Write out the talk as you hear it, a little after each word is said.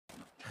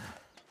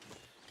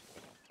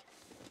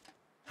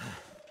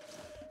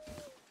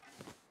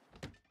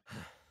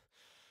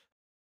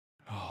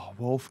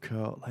wolf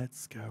coat.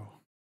 Let's go.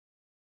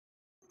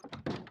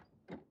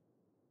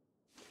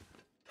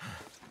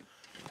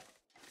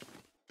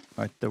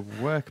 Right, the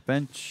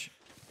workbench.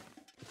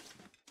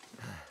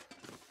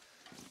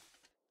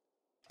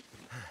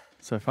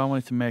 So if I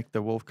wanted to make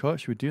the wolf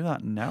coat, should we do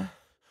that now?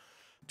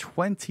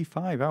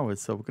 25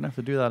 hours, so we're going to have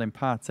to do that in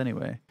parts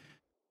anyway.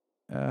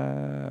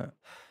 Yeah,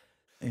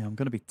 I'm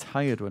going to be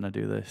tired when I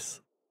do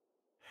this.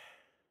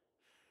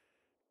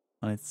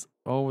 And it's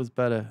always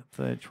better.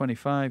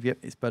 25, yep,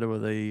 it's better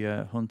with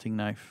a hunting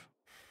knife.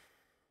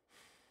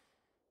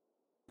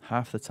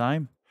 Half the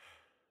time.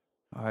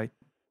 All right.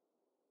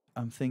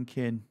 I'm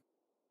thinking,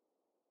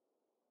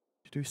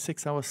 do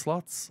 6-hour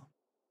slots.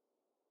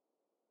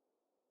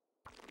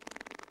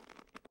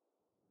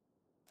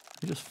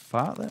 You just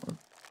fart there?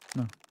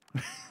 No.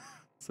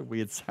 It's a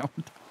weird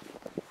sound.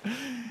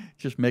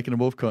 Just making a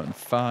wolf coat and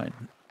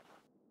farting.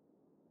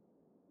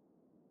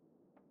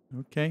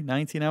 Okay,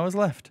 19 hours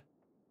left.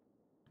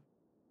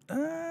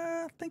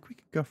 I think we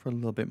could go for a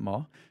little bit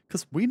more.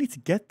 Because we need to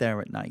get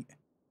there at night.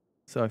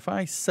 So if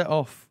I set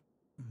off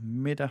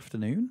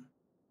mid-afternoon.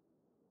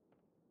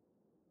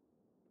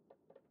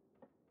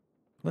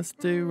 Let's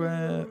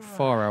do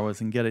 4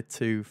 hours and get it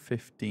to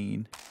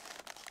 15.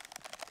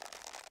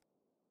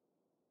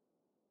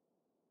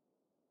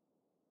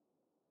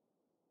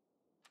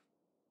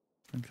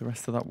 Drink the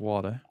rest of that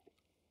water.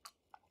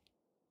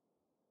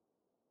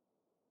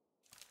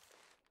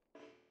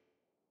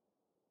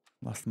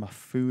 Last of my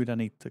food I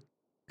need to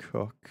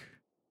cook.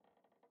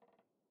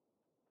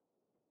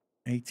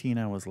 18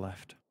 hours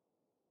left.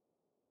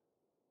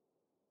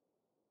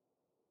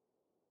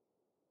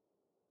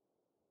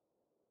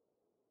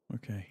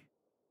 Okay.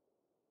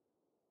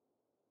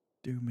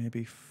 Do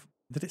maybe...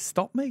 Did it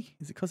stop me?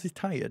 Is it because he's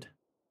tired?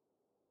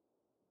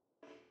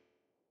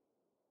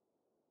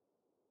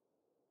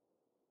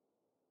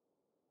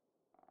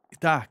 It's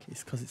dark.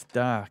 It's because it's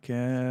dark.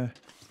 Can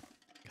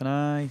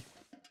I...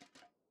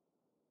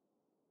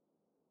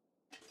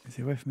 Is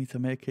there a way for me to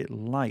make it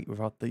light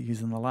without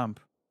using the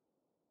lamp?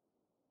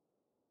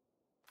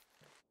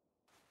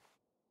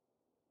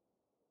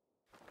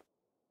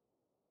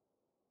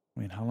 I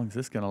mean, how long is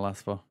this going to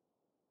last for?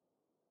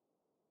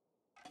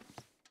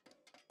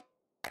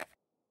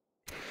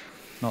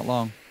 Not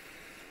long.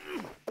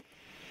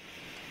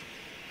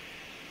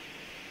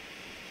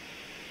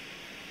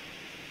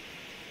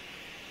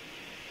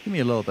 Give me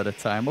a little bit of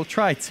time. We'll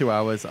try 2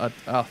 hours.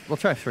 We'll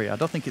try 3. I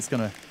don't think it's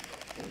going to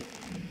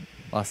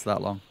last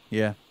that long.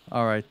 Yeah.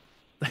 All right.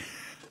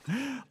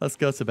 Let's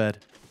go to bed.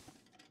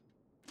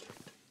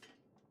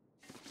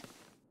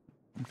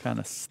 I'm kind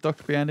of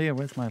stuck behind here.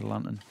 Where's my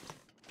lantern?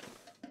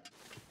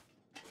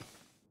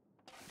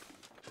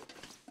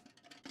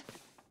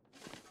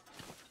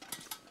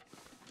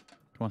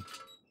 Come on.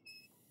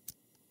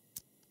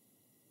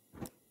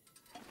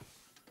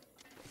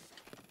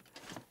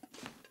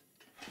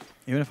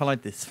 Even if I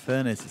light this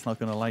furnace, it's not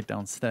going to light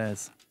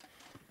downstairs.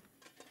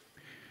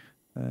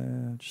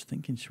 Just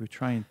thinking, should we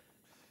try and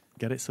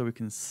get it so we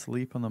can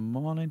sleep on the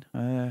morning?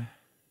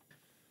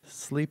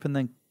 Sleep and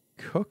then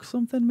cook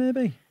something,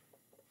 maybe?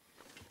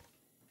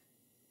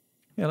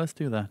 Yeah, let's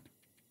do that.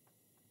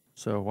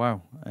 So,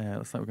 wow.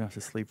 Looks like we're going to have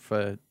to sleep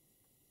for...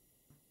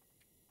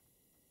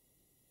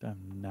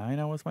 Damn, 9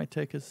 hours might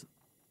take us.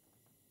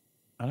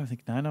 I don't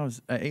think 9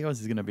 hours... 8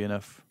 hours is going to be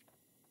enough.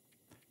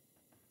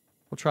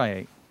 We'll try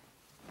 8.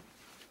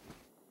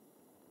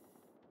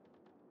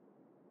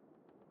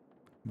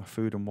 My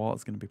food and water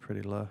is going to be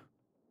pretty low.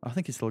 I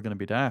think it's still going to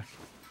be dark.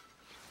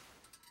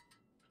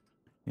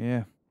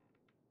 Yeah.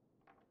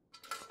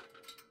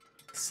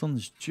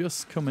 Sun's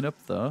just coming up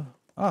though.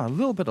 Ah, a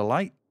little bit of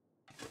light.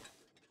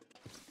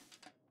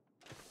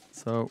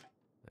 So,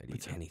 I'd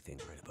eat anything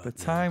right about by the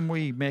time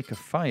we make a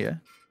fire,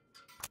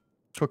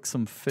 cook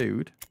some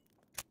food,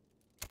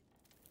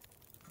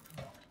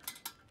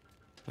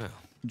 well,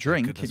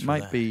 drink, it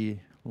might be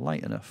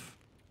light enough.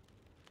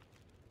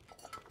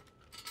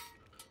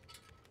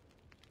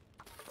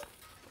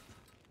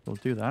 We'll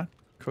do that.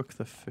 Cook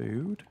the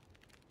food.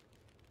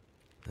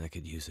 I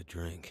could use a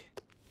drink.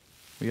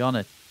 We're on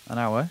it. An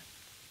hour.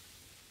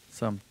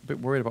 So I'm a bit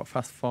worried about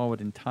fast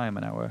forward in time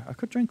an hour. I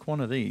could drink one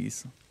of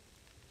these.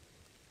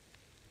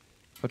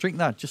 If I drink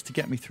that just to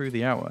get me through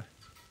the hour.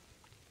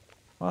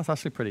 Well, that's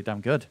actually pretty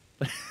damn good.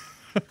 It's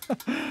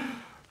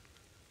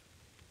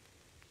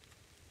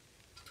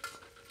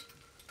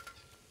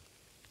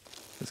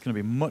going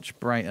to be much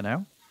brighter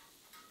now.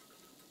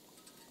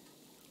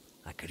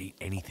 I could eat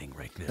anything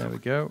right now. There we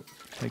go.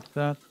 Take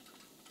that.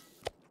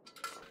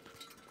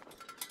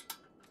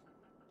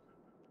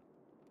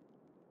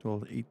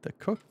 We'll eat the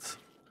cooked.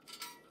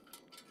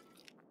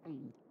 I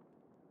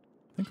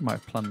think I might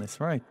have planned this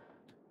right.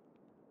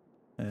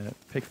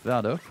 Pick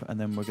that up, and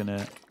then we're going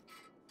to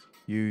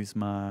use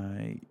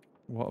my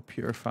water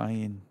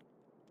purifying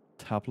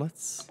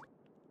tablets.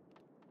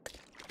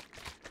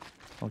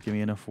 That'll give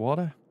me enough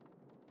water.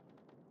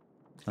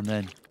 And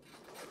then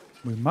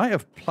we might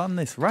have planned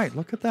this right.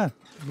 Look at that.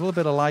 A little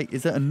bit of light.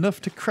 Is it enough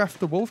to craft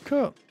the wolf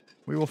coat?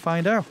 We will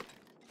find out.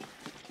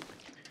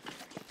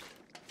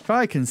 If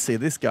I can see,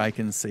 this guy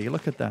can see.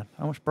 Look at that.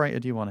 How much brighter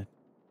do you want it?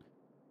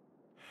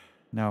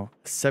 Now,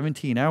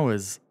 17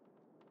 hours.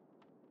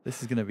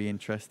 This is going to be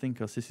interesting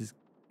because this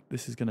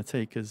is going to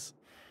take us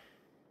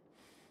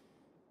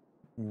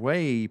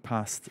way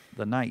past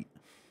the night,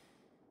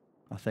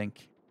 I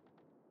think.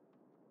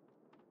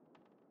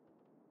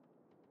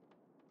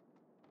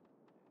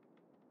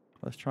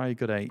 Let's try a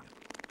good 8.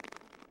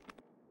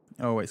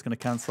 Oh, it's going to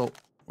cancel.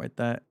 Wait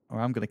there. Or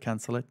I'm going to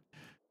cancel it.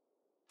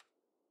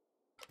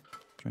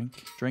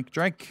 Drink, drink,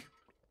 drink.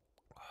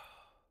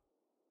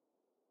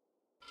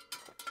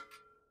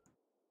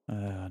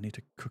 I need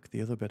to cook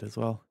the other bit as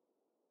well.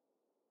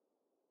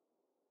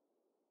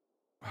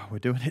 Oh, we're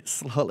doing it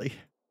slowly.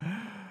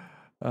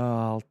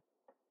 I'll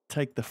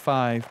take the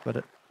 5, but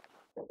it...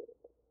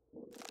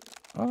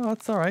 Oh,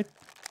 that's all right.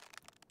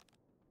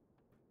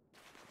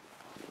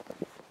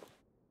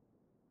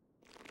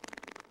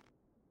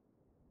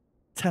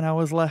 $10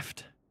 hours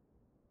left.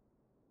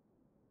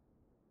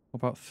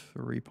 About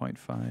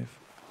 3.5.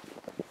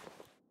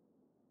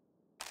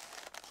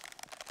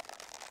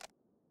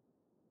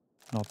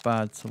 Not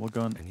bad. So we're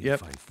going.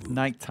 Yep.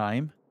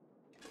 Nighttime.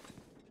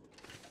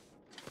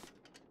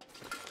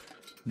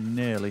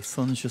 Nearly.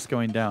 Sun's just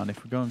going down.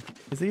 If we're going,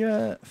 is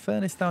the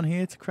furnace down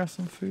here to craft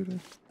some food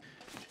with?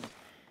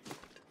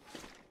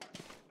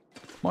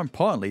 More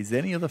importantly, is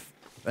there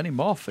any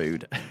more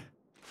food?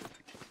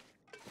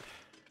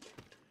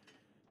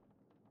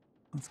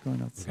 What's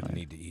going outside? We're gonna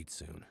need to eat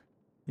soon.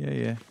 Yeah,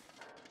 yeah.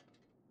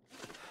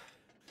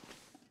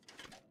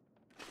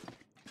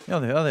 Oh,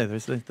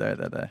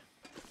 there.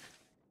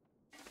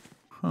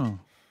 Huh.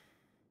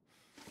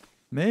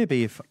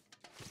 Maybe if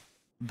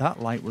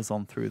that light was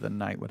on through the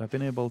night, would I have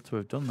been able to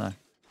have done that?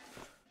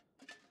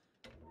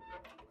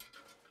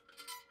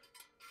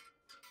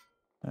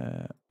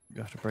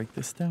 You have to break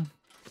this down.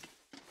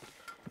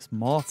 There's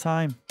more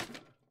time.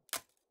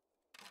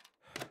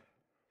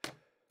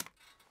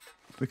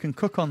 We can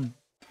cook on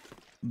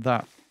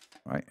that,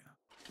 right?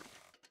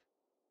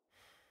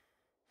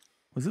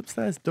 Was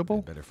upstairs double?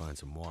 I better find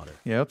some water.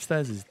 Yeah,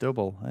 upstairs is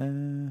double.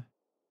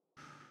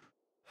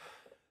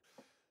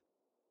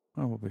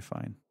 Oh, we'll be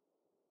fine.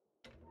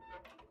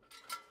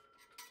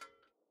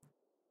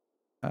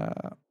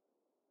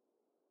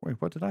 Wait,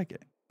 what did I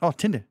get? Oh,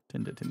 tinder.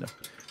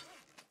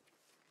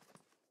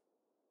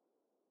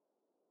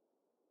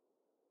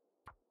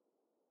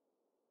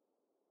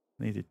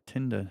 Needed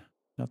tinder,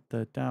 not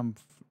the damn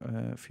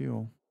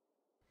fuel.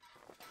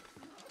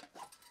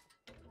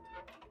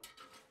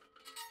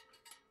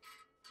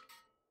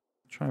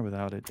 Try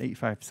without it.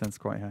 85% is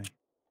quite high.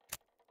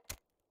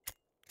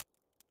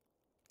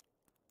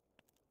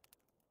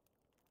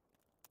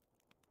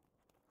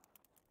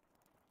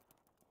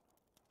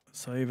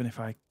 So even if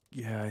I,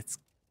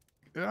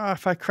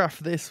 if I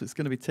craft this, it's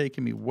going to be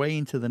taking me way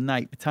into the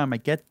night. By the time I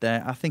get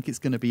there, I think it's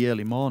going to be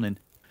early morning.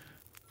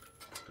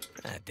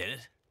 I did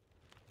it.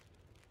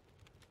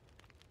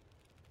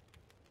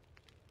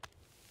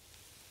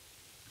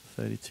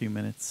 32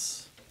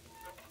 minutes.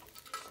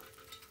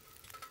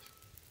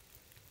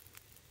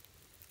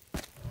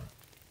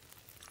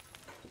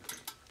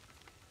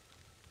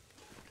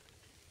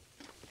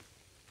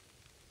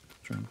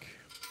 Drink.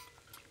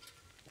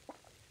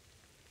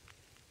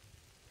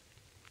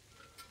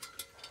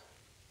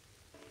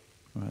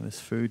 Right, this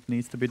food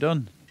needs to be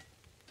done.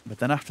 But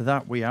then after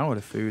that, we out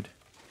of food.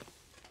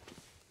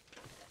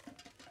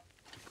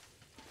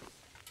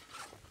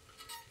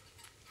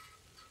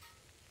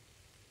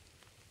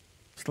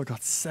 Still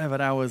got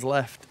 7 hours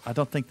left. I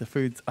don't think the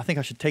food's... I think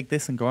I should take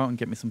this and go out and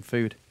get me some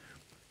food.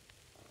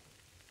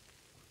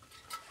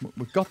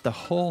 We've got the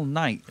whole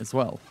night as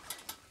well.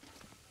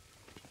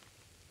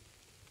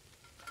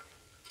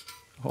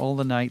 All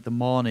the night, the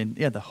morning.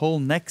 Yeah, the whole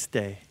next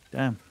day.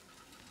 Damn.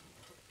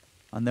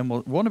 And then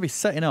we'll want to be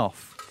setting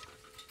off.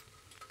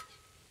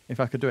 If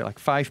I could do it like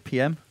 5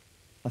 p.m.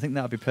 I think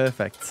that would be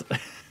perfect.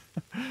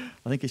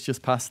 I think it's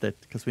just past it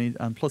because we need,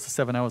 and plus the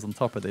 7 hours on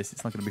top of this,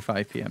 it's not going to be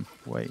 5 p.m.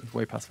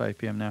 Way past 5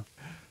 p.m. now.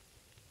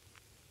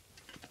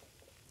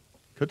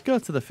 Could go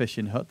to the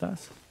fishing hut.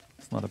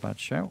 It's not a bad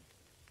shout.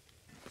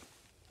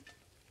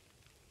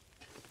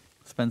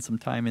 Spend some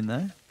time in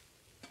there.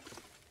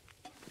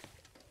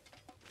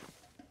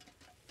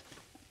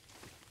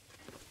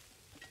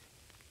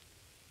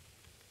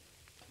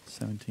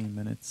 $17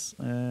 minutes.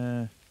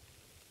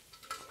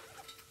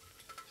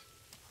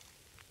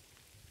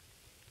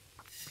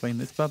 Clean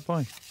this bad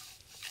boy.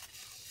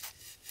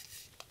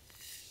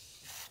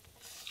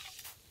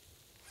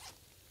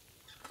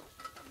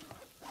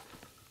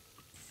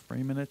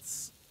 Three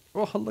minutes.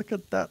 Oh, look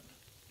at that.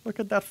 Look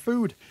at that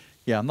food.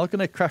 Yeah, I'm not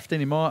going to craft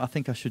anymore. I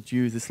think I should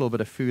use this little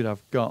bit of food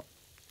I've got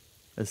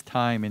as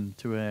time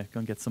to go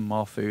and get some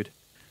more food.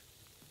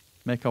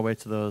 Make our way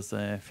to those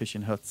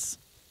fishing huts.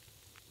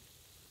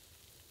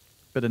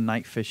 Bit of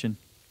night fishing.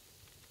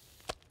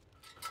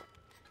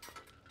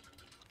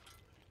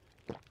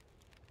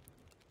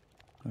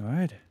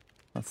 Alright,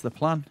 that's the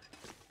plan.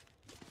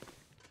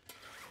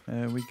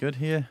 We good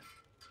here?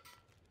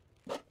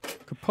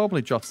 could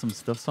probably drop some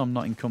stuff so I'm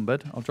not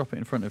encumbered. I'll drop it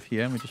in front of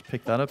here and we just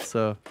pick that up.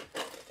 So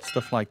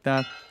stuff like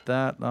that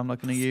I'm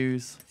not going to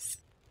use.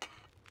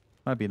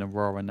 Might be an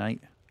Aurora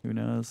Night. Who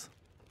knows?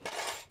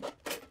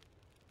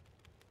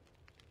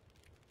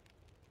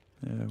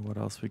 What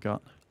else we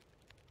got?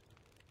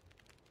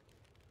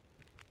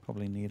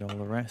 Probably need all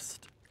the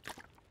rest.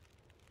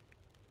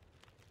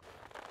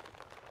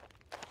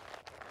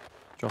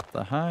 Drop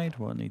the hide.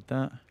 Won't need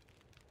that.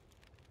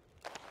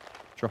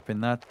 Drop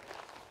in that.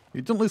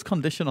 You don't lose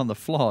condition on the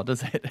floor,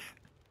 does it?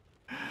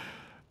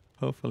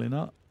 Hopefully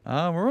not.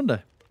 Ah, we're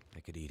under. I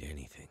could eat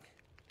anything.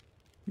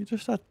 You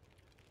just had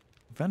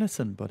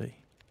venison, buddy.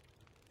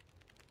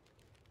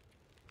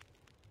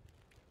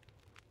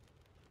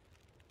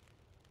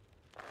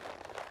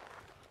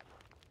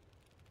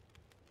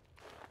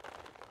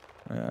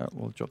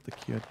 We'll drop the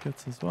cured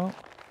guts as well.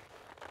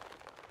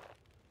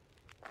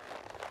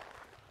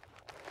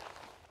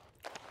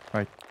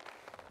 Right.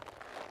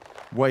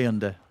 Way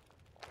under.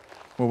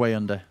 We're way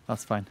under.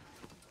 That's fine.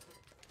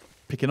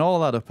 Picking all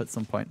that up at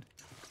some point.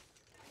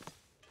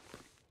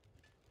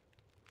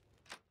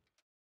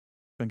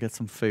 Go and get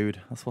some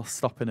food. That's what's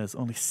stopping us.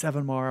 Only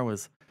 7 more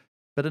hours.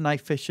 Bit of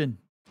night fishing.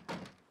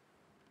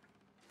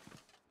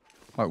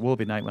 Or it will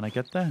be night when I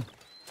get there.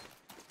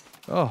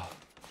 Oh.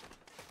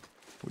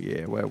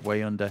 Yeah, we're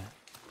way under.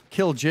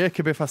 Kill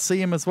Jacob if I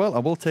see him as well. I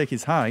will take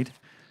his hide.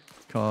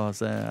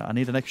 Because I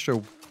need an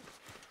extra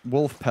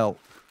wolf pelt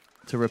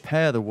to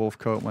repair the wolf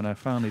coat when I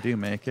finally do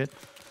make it.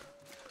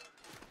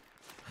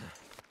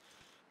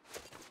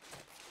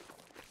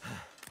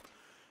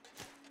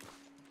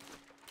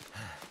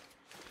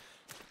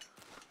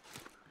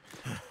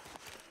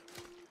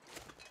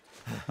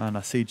 And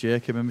I see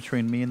Jacob in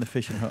between me and the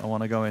fishing hut I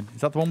want to go in.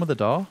 Is that the one with the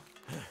door?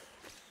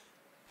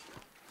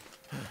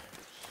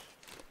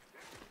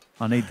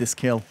 I need this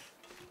kill.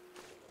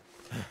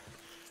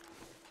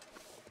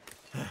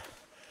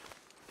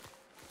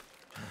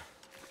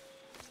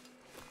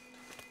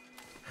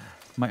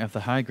 Might have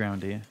the high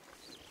ground here.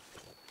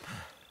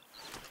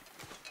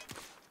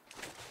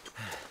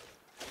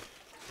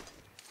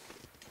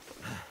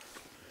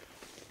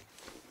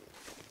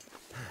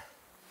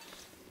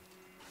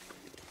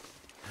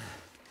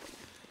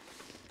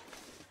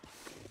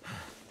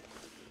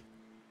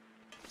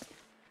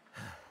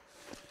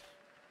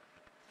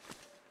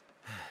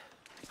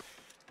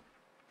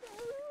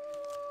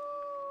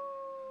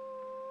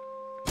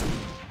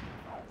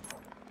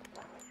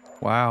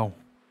 Wow.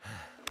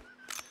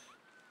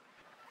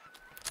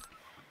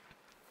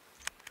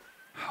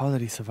 How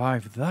did he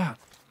survive that?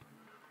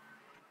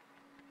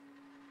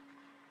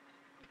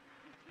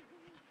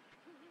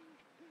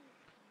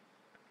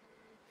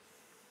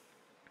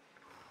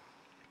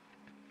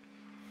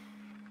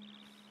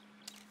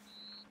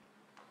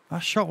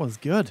 That shot was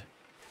good.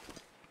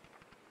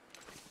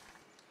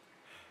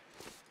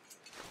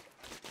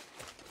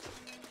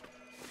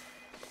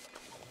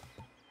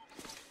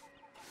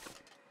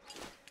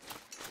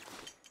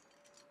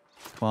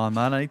 Come on,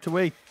 man, I need to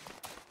wait.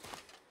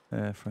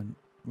 We're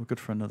good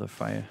for another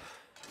fire.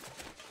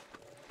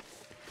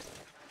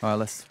 Alright,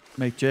 let's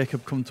make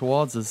Jacob come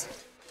towards us.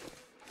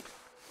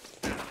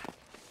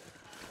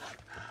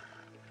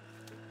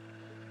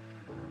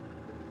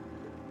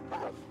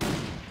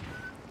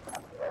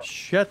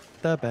 Shut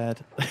the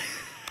bed.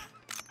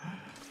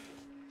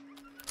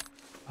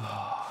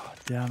 Oh,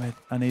 damn it.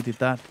 I needed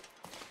that.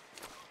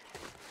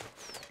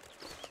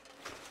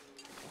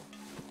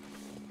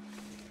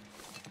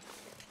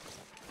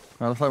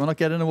 Well, looks like we're not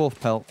getting a wolf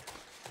pelt.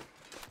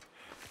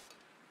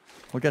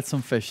 We'll get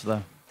some fish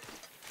though.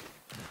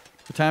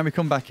 The time we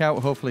come back out,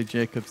 hopefully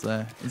Jacob's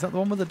there. Is that the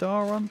one with the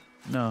door on?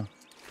 No.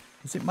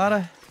 Does it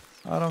matter?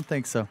 I don't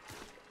think so.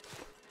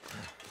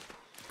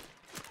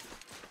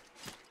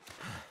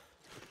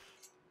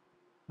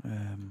 I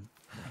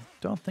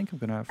don't think I'm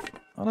gonna have.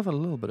 I'll have a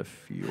little bit of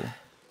fuel.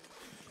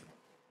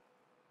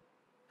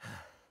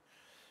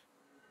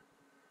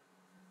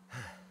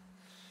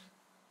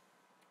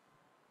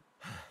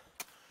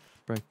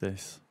 Break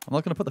this. I'm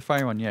not going to put the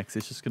fire on yet because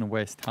it's just going to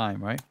waste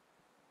time, right?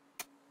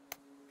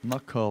 I'm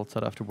not cold, so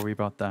I don't have to worry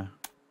about that.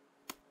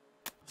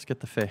 Let's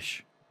get the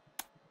fish.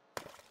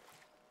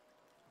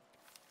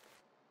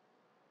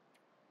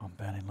 I'm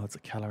burning loads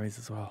of calories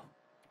as well.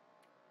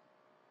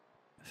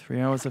 3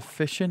 hours of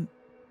fishing?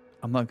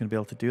 I'm not going to be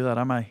able to do that,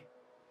 am I?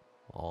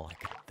 All I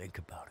can think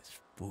about is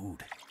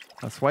food.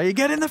 That's why you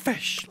get in the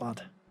fish,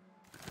 lad.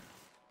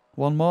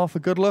 One more for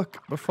good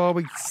luck before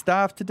we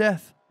starve to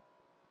death.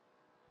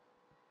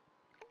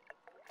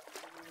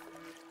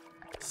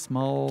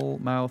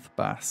 Smallmouth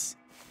bass.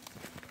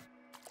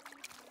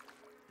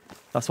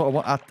 That's what I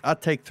want.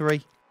 I'd take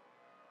 3.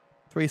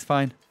 3 is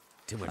fine.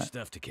 Too much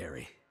stuff to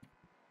carry.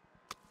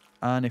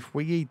 And if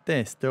we eat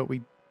this, don't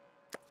we?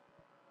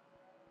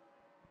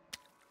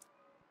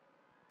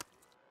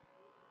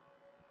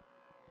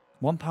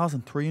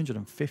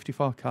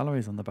 1,354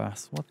 calories on the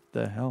bass. What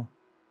the hell?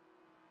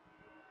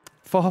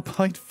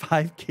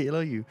 4.5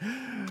 kilo, you.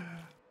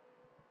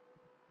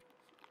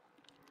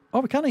 Oh,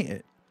 we can eat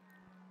it.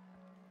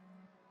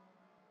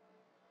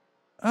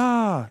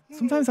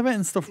 Sometimes I've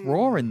eaten stuff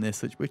raw in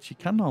this, which you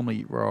can normally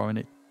eat raw,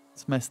 and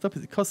it's messed up.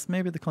 Is it because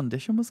maybe the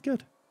condition was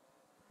good?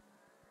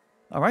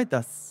 All right,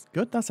 that's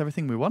good. That's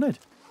everything we wanted.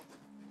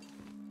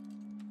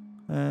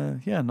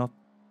 Yeah,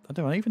 I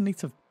don't even need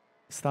to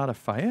start a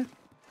fire.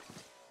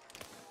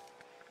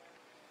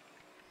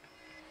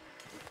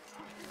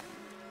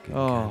 Getting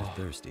kind of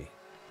thirsty.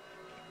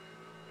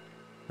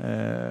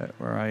 Where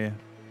are you?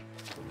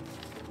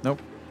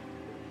 Nope.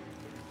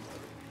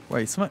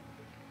 Wait, something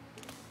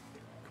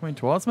coming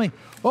towards me.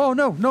 Oh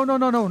no, no, no,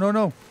 no, no, no,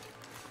 no.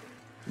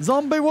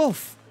 Zombie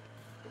wolf.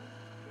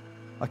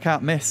 I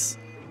can't miss.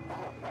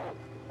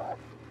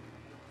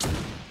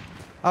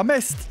 I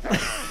missed.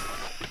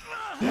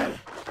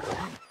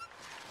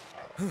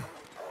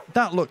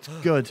 That looked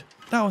good.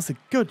 That was a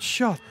good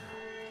shot.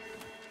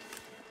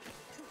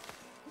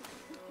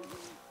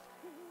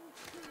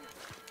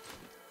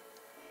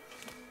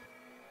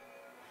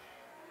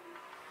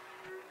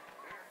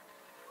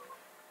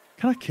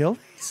 Can I kill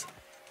these?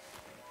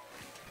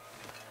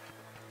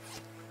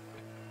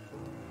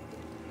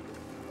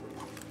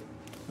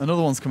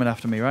 Another one's coming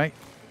after me, right?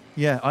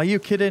 Yeah, are you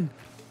kidding?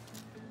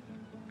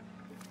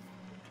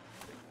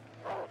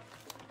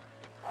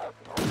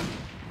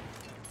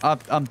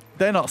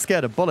 They're not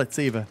scared of bullets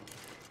either.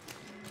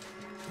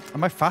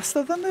 Am I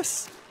faster than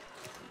this?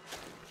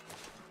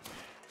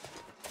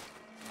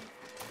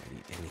 I'd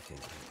eat anything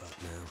to keep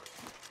up now.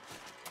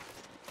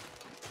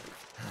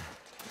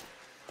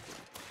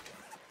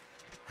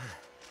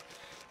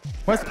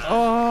 Where's...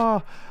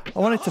 Oh, I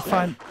wanted to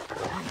find...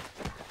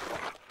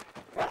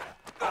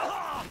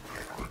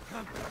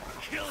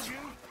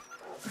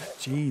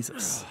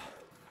 Jesus.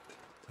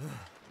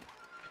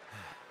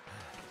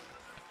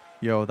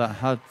 Yo, that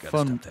had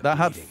fun. That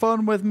had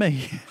fun with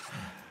me.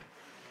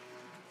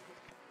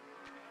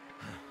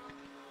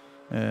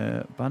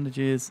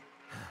 Bandages.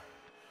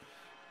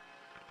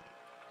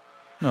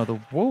 No, the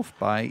wolf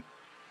bite.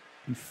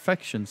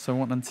 Infection. So I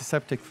want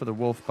antiseptic for the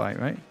wolf bite,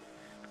 right?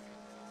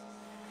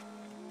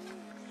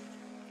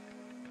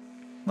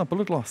 No,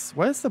 blood loss.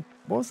 What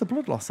was the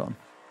blood loss on?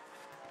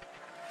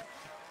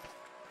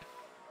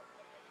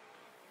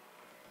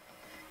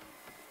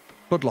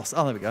 Blood loss.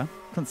 Oh, there we go.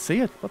 Couldn't see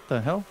it. What the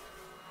hell?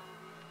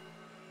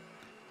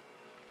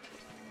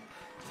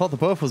 Thought the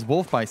buff was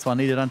wolf bite, so I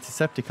needed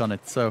antiseptic on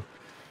it. So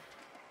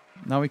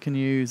now we can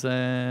use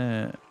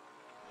it's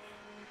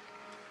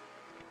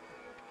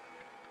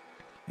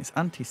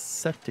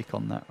antiseptic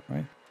on that,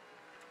 right?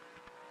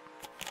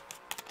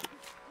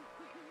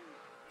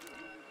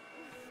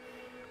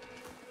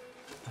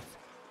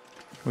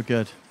 We're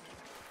good.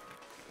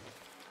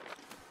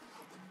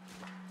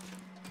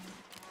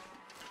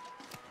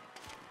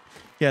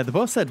 Yeah, the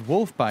both said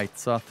wolf bite,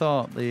 so I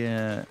thought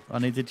I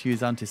needed to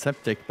use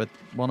antiseptic, but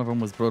one of them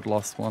was blood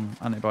loss, one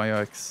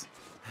antibiotics.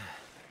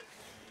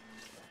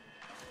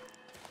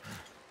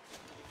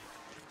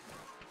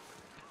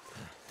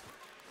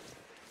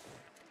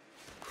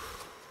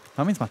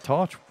 That means my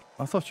torch...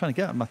 I thought I was trying to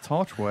get it. My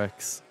torch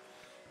works.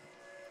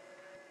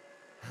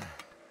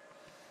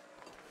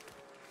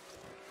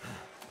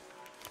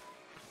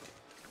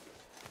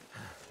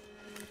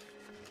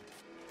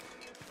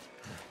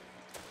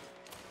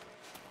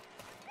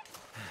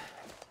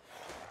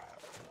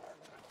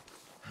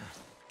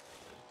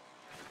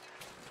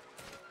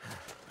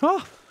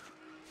 Oh!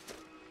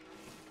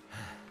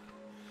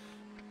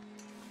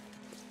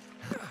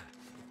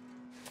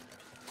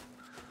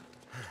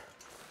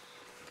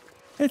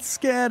 It's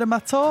scared of my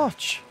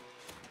torch.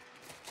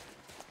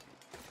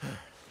 I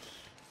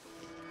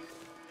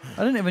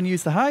didn't even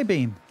use the high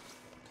beam.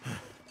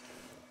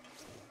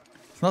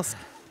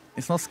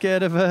 It's not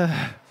scared of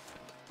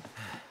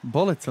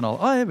bullets and all.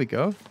 Oh, here we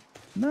go.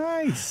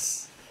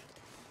 Nice.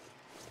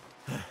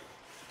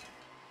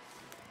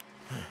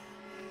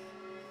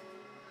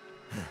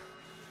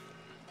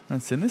 I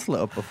haven't seen this lit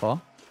up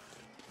before.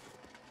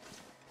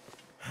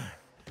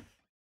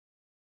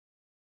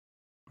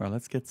 Right,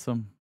 let's get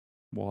some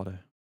water.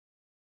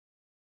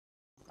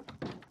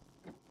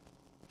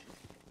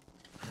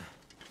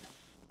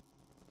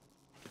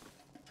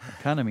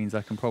 Kind of means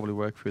I can probably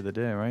work through the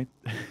day, right?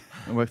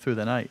 And work through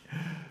the night.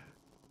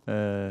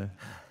 Come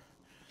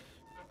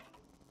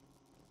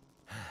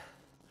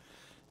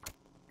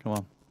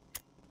on.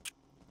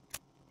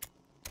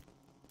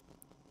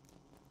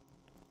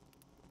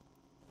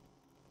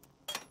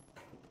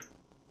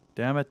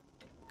 Damn it.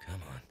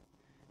 Come on.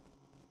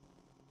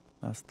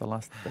 That's the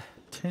last bit.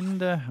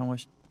 Tinder. How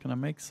much can I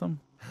make some?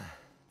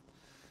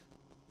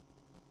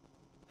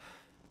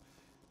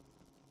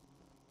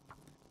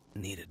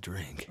 Need a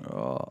drink.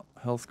 Oh,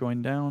 health's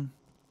going down.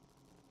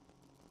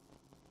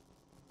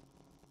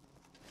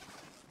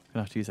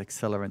 Gonna have to use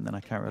accelerant, then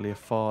I can't really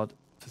afford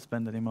to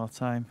spend any more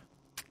time.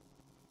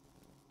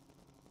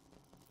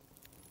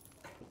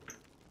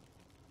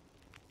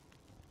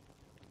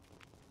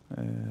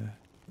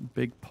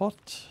 Big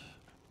pot.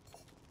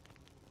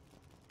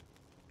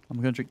 I'm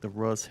gonna drink the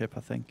rose hip, I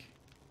think.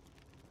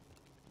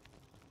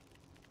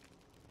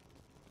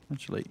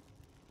 Actually,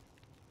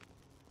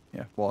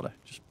 yeah, water.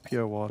 Just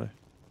pure water.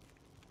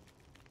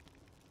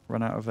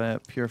 run out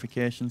of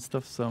purification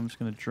stuff, so I'm just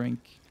going to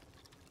drink.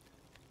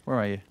 Where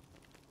are you?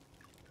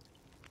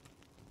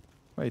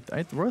 Wait, I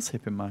had the rose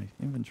hip in my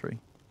inventory.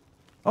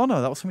 Oh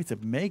no, that was for me to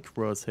make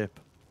rose hip.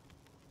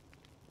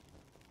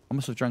 I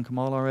must have drank them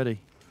all already.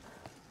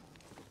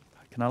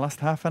 Can I last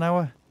half an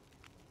hour?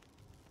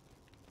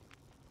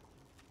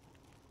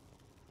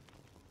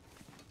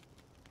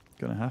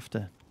 Gonna have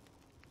to.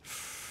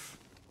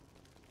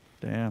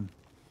 Damn.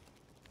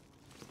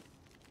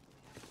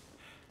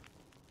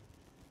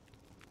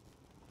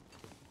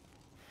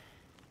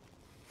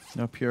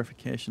 No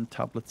purification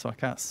tablets, so I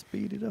can't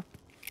speed it up.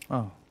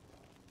 Oh.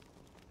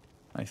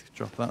 Nice,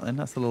 drop that then.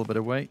 That's a little bit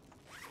of weight.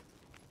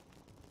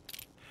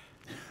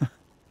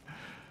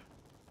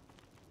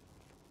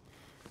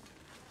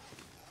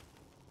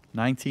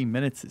 19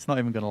 minutes. It's not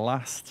even going to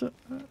last.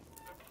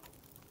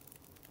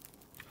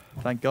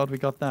 Thank God we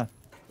got that.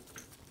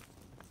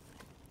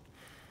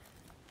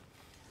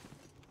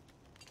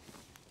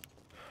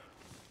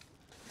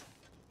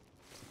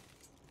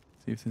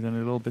 See if there's any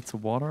little bits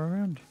of water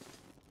around.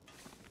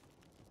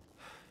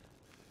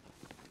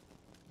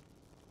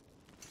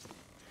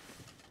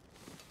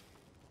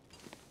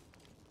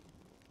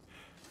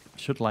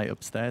 Should light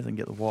upstairs and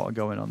get the water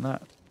going on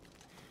that.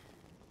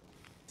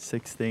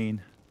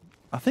 16.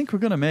 I think we're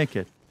going to make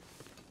it.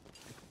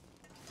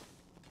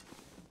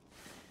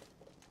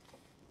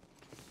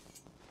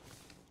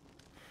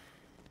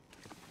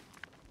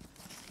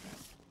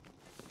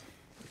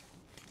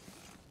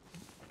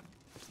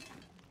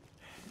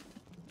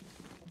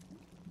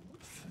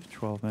 For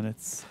 12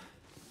 minutes.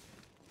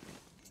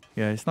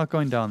 Yeah, it's not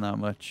going down that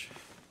much.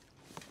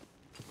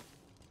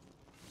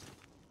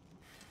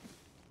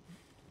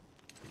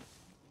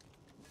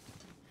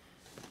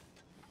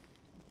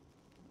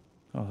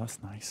 Oh,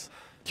 that's nice.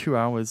 2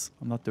 hours.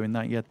 I'm not doing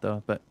that yet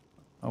though, but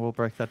I will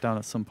break that down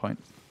at some point.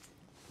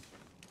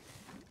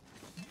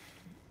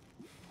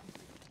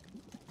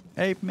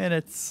 8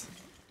 minutes.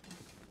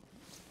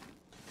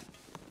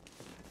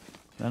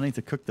 I need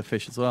to cook the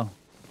fish as well.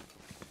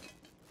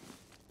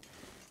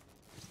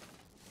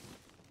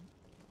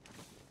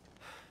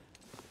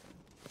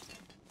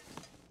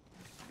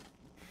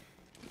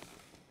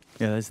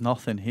 Yeah, there's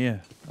nothing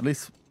here. At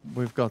least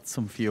we've got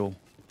some fuel.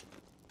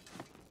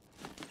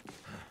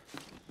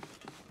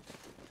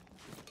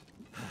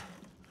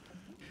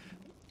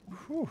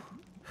 Whew.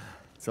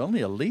 It's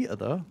only a litre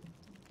though.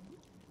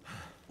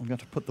 I'm going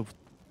to put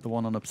the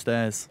one on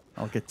upstairs.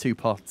 I'll get 2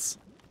 pots.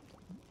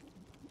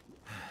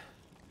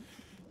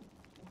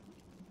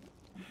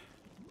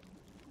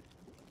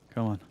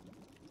 Come on.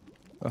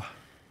 Oh.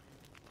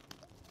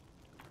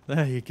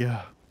 There you go.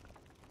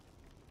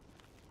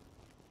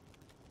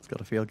 It's got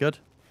to feel good.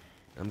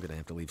 I'm going to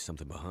have to leave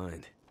something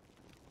behind.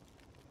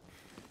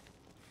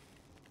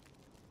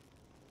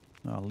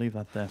 I'll leave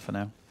that there for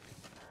now.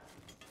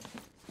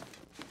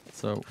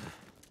 So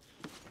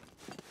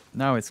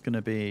now it's going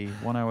to be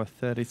 1 hour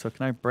 30. So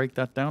can I break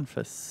that down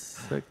for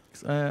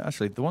 6?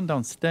 Actually, the one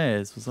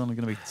downstairs was only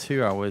going to be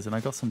 2 hours, and I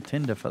got some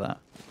tinder for that.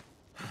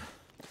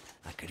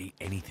 I could eat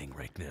anything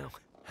right now.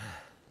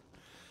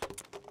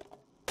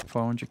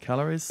 400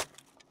 calories.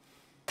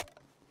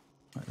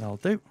 Right, that'll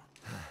do.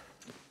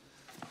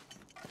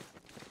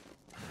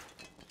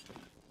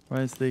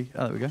 Where's the...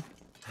 Oh, there we go.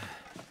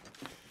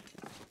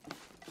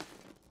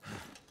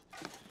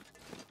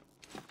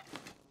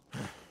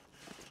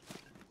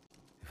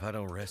 If I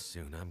don't rest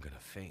soon, I'm gonna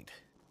faint.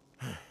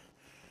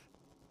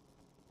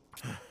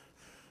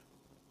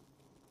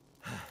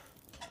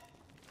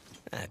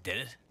 That did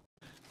it.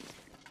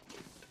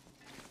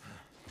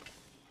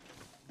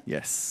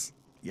 Yes.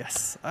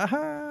 Yes.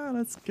 Aha!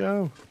 Let's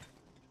go.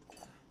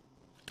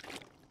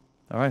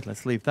 Alright,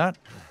 let's leave that.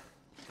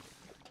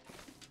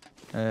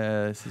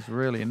 This is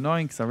really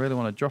annoying because I really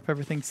want to drop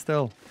everything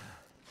still.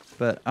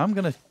 But I'm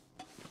going to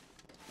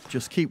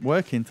just keep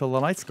working until the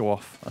lights go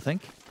off, I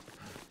think.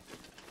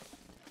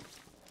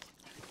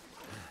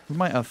 We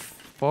might have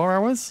 4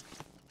 hours,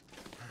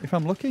 if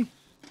I'm lucky.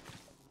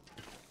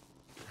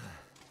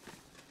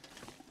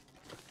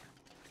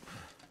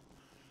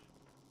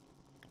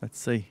 Let's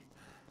see.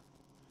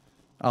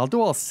 I'll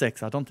do all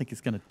 6. I don't think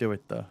it's going to do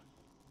it, though.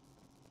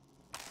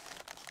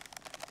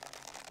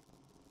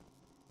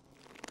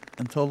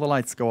 Until the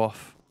lights go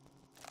off.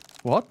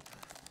 What?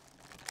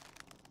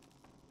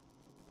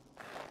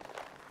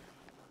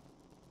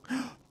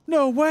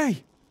 No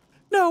way!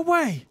 No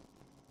way!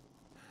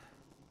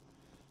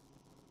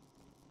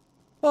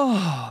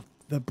 Oh,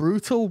 the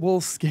brutal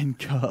wolf skin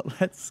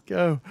cut. Let's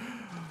go.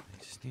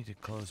 I just need to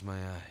close my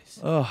eyes.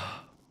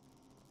 Oh.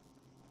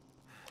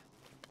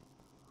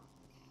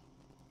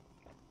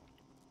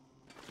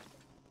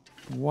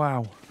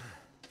 Wow.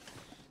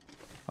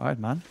 Alright,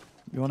 man.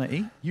 You want to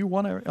eat? You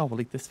want to... Oh,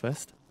 we'll eat this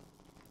first.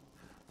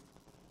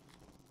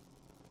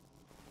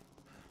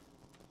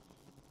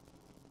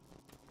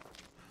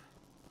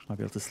 I'll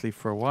be able to sleep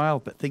for a while.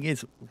 But thing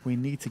is, we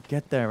need to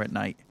get there at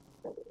night.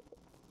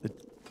 They're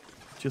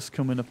just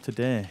coming up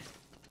today.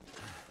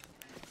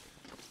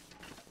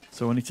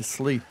 So we need to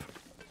sleep.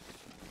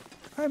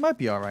 It might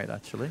be alright,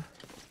 actually.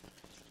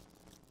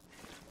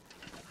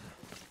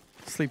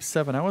 sleep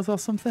 7 hours or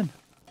something.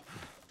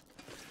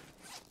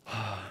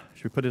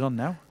 Should we put it on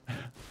now?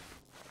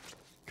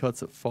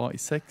 Cuts at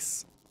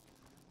 46.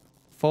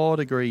 4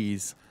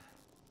 degrees.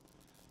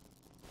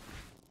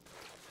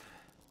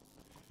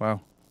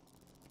 Wow.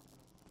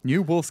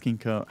 New wolfskin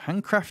coat.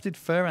 Handcrafted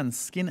fur and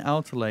skin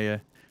outer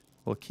layer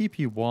will keep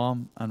you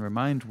warm and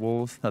remind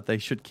wolves that they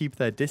should keep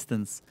their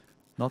distance.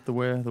 Not the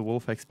way the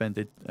wolf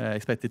expected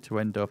to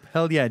end up.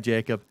 Hell yeah,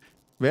 Jacob.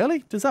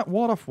 Really? Does that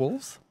ward off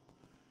wolves?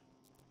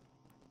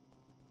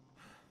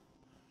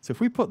 So if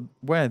we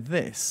wear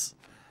this...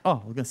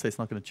 Oh, I was going to say it's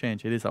not going to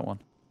change. It is that one.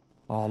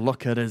 Oh,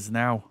 look at us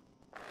now.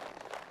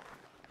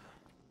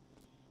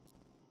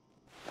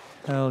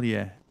 Hell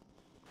yeah.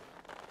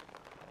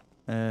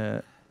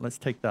 Let's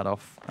take that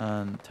off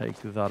and take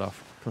that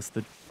off. Because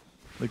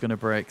they're going to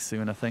break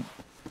soon, I think.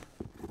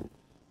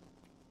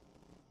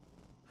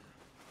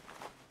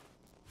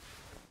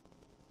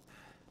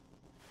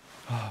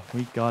 Oh,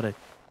 we got it.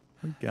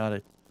 We got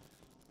it.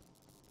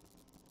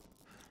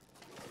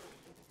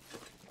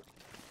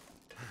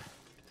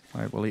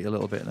 Alright, we'll eat a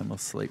little bit and then we'll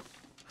sleep.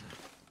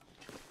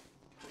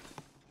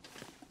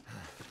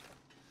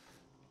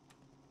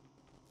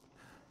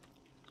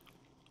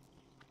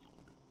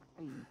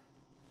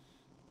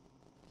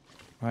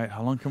 Right,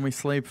 how long can we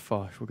sleep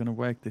for? If we're going to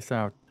work this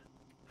out.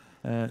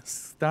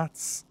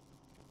 Stats.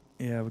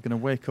 Yeah, we're going to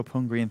wake up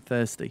hungry and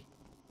thirsty.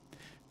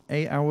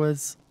 8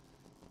 hours.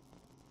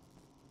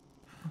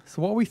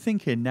 So what are we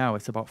thinking now?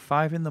 It's about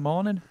 5 in the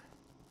morning.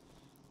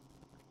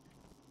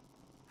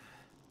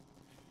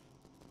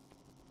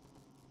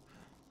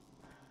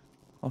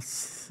 I'll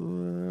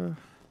sleep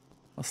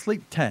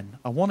 10.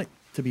 I want it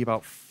to be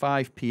about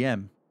 5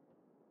 p.m.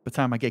 by the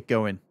time I get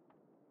going.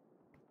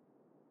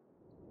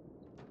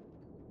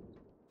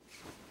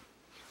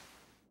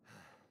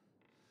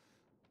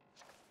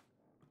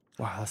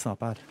 Wow, that's not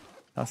bad.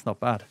 That's not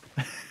bad.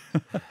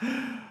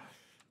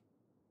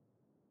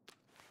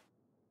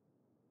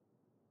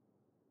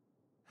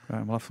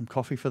 Right, we'll have some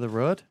coffee for the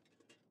road.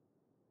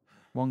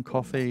 1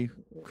 coffee,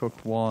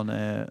 cook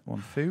one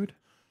food.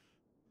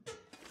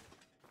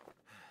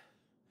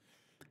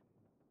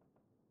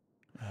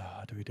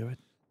 How do we do it?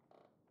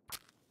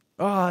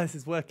 Oh, this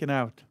is working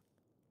out.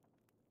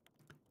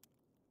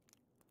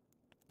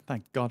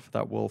 Thank God for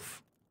that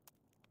wolf.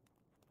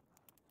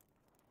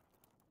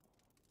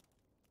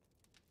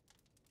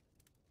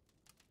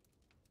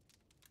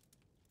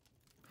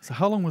 So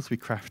how long was we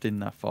crafting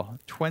that for?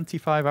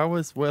 25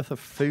 hours worth of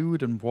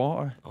food and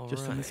water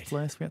just in this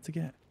place we had to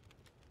get.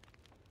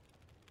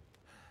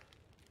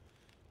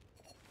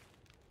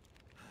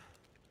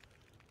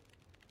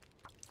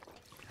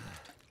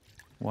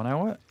 One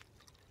hour?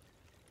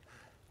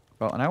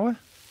 About an hour?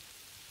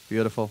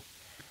 Beautiful.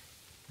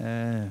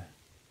 Right,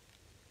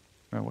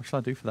 what shall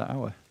I do for that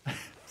hour?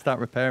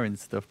 Start repairing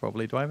stuff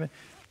probably. Do I have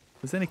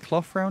is there any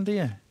cloth around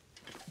here?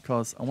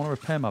 Because I want to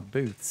repair my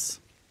boots.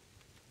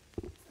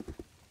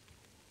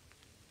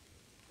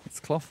 It's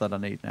cloth that I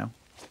need now.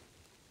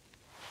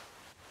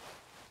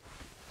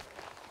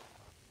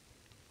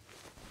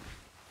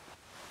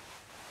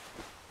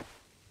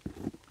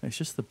 It's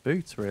just the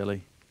boots,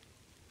 really.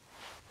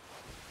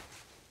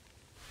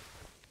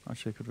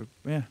 Actually, could we...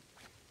 Yeah.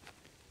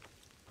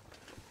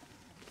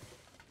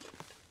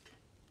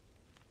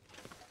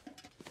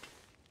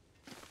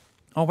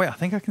 Oh, wait, I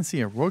think I can see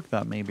a rug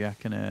that maybe I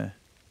can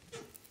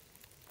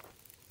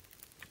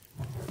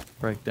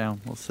break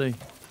down. We'll see.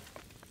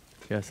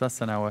 Yes,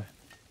 that's an hour.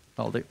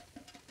 That'll do.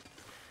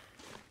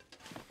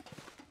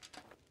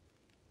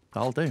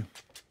 That'll do.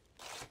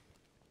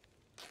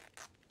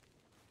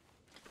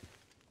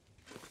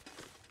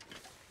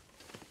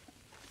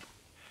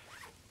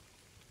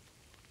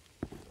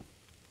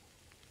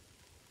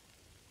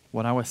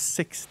 One hour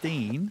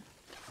 16.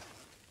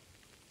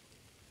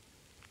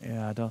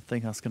 Yeah, I don't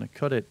think that's going to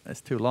cut it.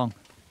 It's too long.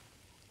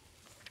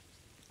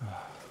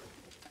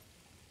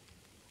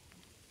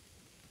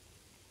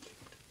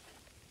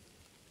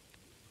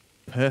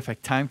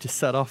 Perfect time to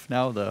set off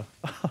now, though.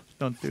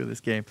 Don't do this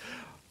game.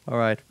 All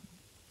right.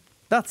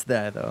 That's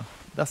there, though.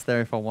 That's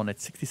there if I want it.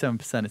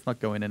 67%. It's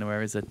not going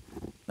anywhere, is it?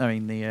 I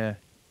mean, the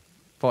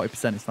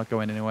 40%. It's not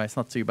going anywhere. It's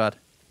not too bad.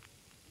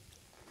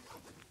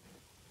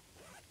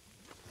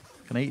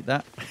 Can I eat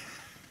that?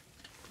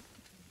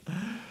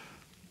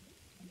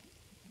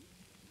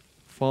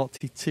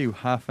 42,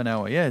 half an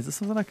hour. Yeah, is this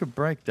something I could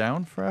break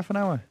down for half an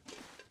hour?